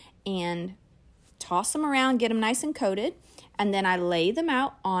melty, and toss them around, get them nice and coated. And then I lay them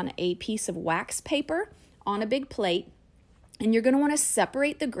out on a piece of wax paper on a big plate. And you're going to want to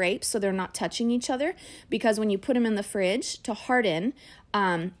separate the grapes so they're not touching each other, because when you put them in the fridge to harden,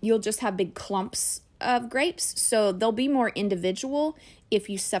 you'll just have big clumps of grapes. So they'll be more individual if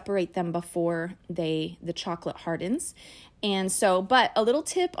you separate them before the chocolate hardens. And so, but a little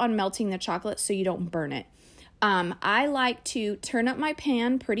tip on melting the chocolate so you don't burn it. I like to turn up my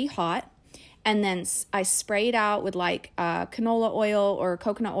pan pretty hot, and then I spray it out with like canola oil or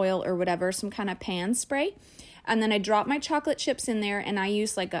coconut oil or whatever, some kind of pan spray. And then I drop my chocolate chips in there, and I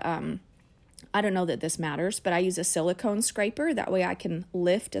use like a, I don't know that this matters, but I use a silicone scraper. That way I can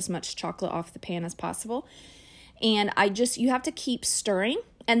lift as much chocolate off the pan as possible. And you have to keep stirring.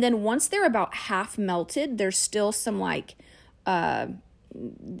 And then once they're about half melted, there's still some like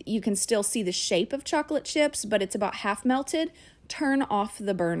you can still see the shape of chocolate chips, but it's about half melted, turn off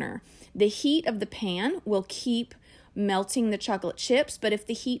the burner. The heat of the pan will keep melting the chocolate chips, but if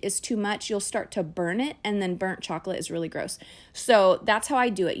the heat is too much, you'll start to burn it, and then burnt chocolate is really gross. So that's how I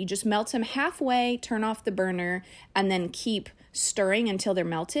do it. You just melt them halfway, turn off the burner, and then keep stirring until they're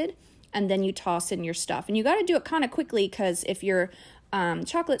melted, and then you toss in your stuff. And you got to do it kind of quickly, because if your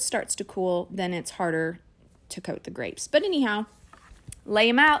chocolate starts to cool, then it's harder to coat the grapes. But anyhow, lay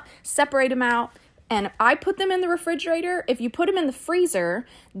them out, separate them out, and I put them in the refrigerator. If you put them in the freezer,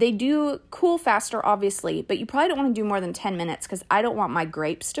 they do cool faster, obviously, but you probably don't want to do more than 10 minutes because I don't want my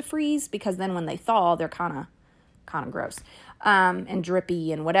grapes to freeze, because then when they thaw, they're kind of gross and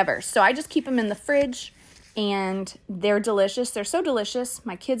drippy and whatever. So I just keep them in the fridge, and they're delicious. They're so delicious.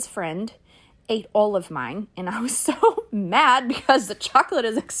 My kid's friend ate all of mine, and I was so mad because the chocolate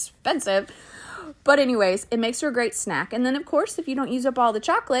is expensive. But anyways, it makes for a great snack. And then, of course, if you don't use up all the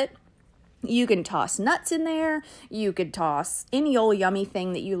chocolate, you can toss nuts in there. You could toss any old yummy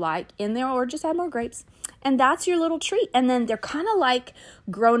thing that you like in there, or just add more grapes. And that's your little treat. And then they're kind of like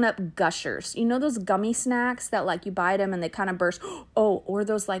grown-up gushers. You know those gummy snacks that like you bite them and they kind of burst? Oh, or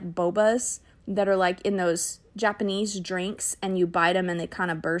those like bobas that are like in those Japanese drinks, and you bite them and they kind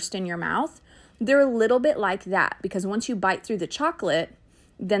of burst in your mouth. They're a little bit like that, because once you bite through the chocolate,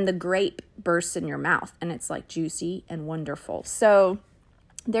 then the grape bursts in your mouth and it's like juicy and wonderful. So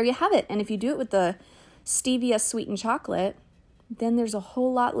there you have it. And if you do it with the stevia sweetened chocolate, then there's a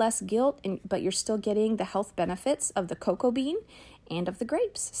whole lot less guilt, but you're still getting the health benefits of the cocoa bean and of the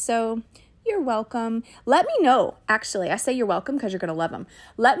grapes. So you're welcome. Let me know. Actually, I say you're welcome because you're going to love them.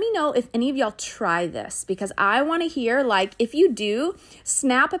 Let me know if any of y'all try this, because I want to hear, like, if you do,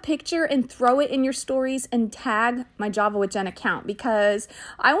 snap a picture and throw it in your stories and tag my Java with Jen account, because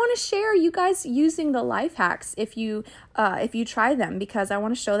I want to share you guys using the life hacks if you try them, because I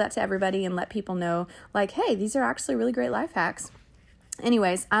want to show that to everybody and let people know, like, hey, these are actually really great life hacks.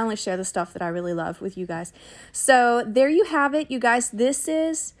 Anyways, I only share the stuff that I really love with you guys. So there you have it, you guys. This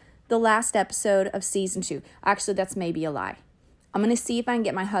is the last episode of season 2. Actually, that's maybe a lie. I'm going to see if I can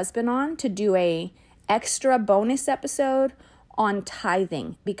get my husband on to do a extra bonus episode on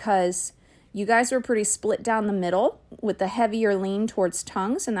tithing, because you guys were pretty split down the middle with the heavier lean towards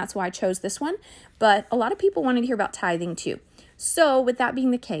tongues, and that's why I chose this one. But a lot of people wanted to hear about tithing too. So with that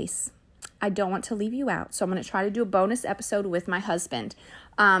being the case, I don't want to leave you out. So I'm going to try to do a bonus episode with my husband.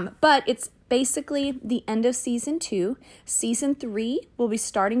 But it's basically the end of season 2. Season 3 will be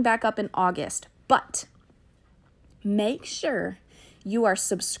starting back up in August. But make sure you are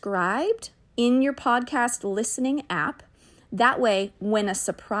subscribed in your podcast listening app. That way, when a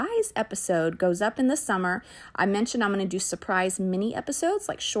surprise episode goes up in the summer, I mentioned I'm going to do surprise mini episodes,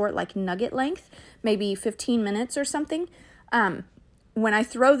 like short, like nugget length, maybe 15 minutes or something. When I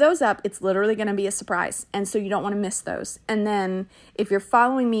throw those up, it's literally going to be a surprise. And so you don't want to miss those. And then if you're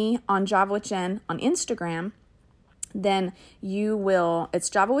following me on Java with Jen on Instagram, then you will, it's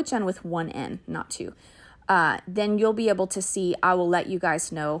Java with Jen with 1 N, not 2. Then you'll be able to see, I will let you guys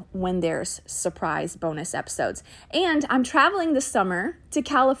know when there's surprise bonus episodes. And I'm traveling this summer to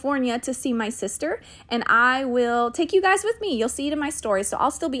California to see my sister, and I will take you guys with me. You'll see it in my stories. So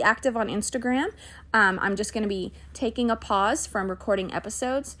I'll still be active on Instagram. I'm just going to be taking a pause from recording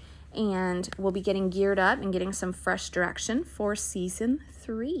episodes, and we'll be getting geared up and getting some fresh direction for season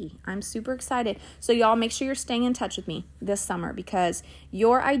 3. I'm super excited. So y'all make sure you're staying in touch with me this summer, because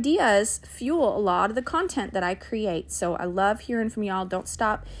your ideas fuel a lot of the content that I create. So I love hearing from y'all. Don't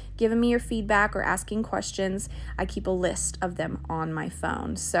stop giving me your feedback or asking questions. I keep a list of them on my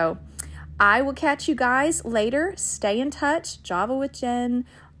phone. So I will catch you guys later. Stay in touch. Java with Jen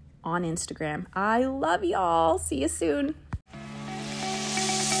on Instagram. I love y'all. See you soon.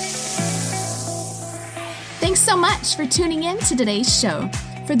 Thanks so much for tuning in to today's show.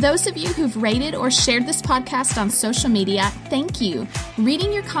 For those of you who've rated or shared this podcast on social media, thank you.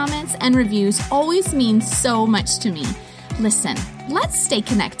 Reading your comments and reviews always means so much to me. Listen, let's stay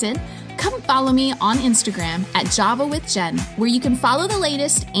connected. Come follow me on Instagram at Java with Jen, where you can follow the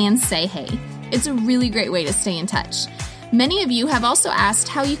latest and say hey. It's a really great way to stay in touch. Many of you have also asked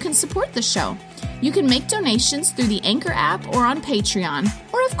how you can support the show. You can make donations through the Anchor app or on Patreon,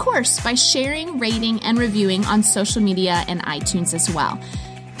 or of course by sharing, rating, and reviewing on social media and iTunes as well.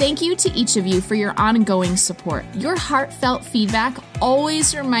 Thank you to each of you for your ongoing support. Your heartfelt feedback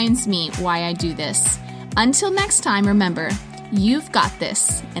always reminds me why I do this. Until next time, remember, you've got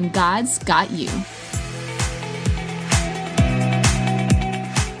this, and God's got you.